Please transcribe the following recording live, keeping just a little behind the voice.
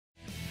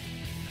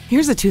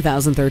Here's a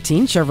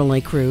 2013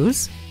 Chevrolet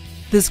Cruze.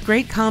 This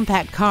great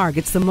compact car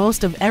gets the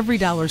most of every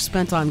dollar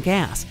spent on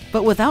gas,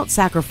 but without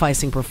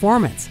sacrificing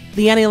performance.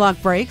 The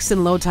anti-lock brakes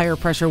and low tire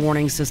pressure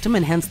warning system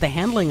enhance the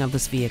handling of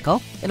this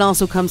vehicle. It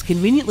also comes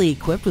conveniently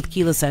equipped with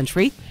keyless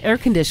entry, air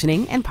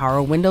conditioning, and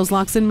power windows,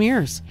 locks, and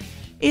mirrors.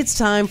 It's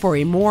time for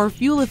a more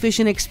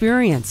fuel-efficient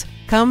experience.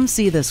 Come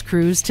see this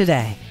Cruze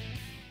today.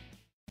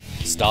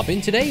 Stop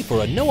in today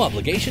for a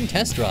no-obligation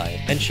test drive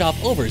and shop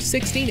over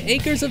 16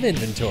 acres of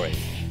inventory.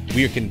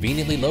 We are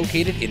conveniently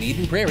located in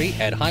Eden Prairie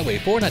at Highway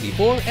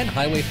 494 and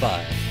Highway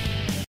 5.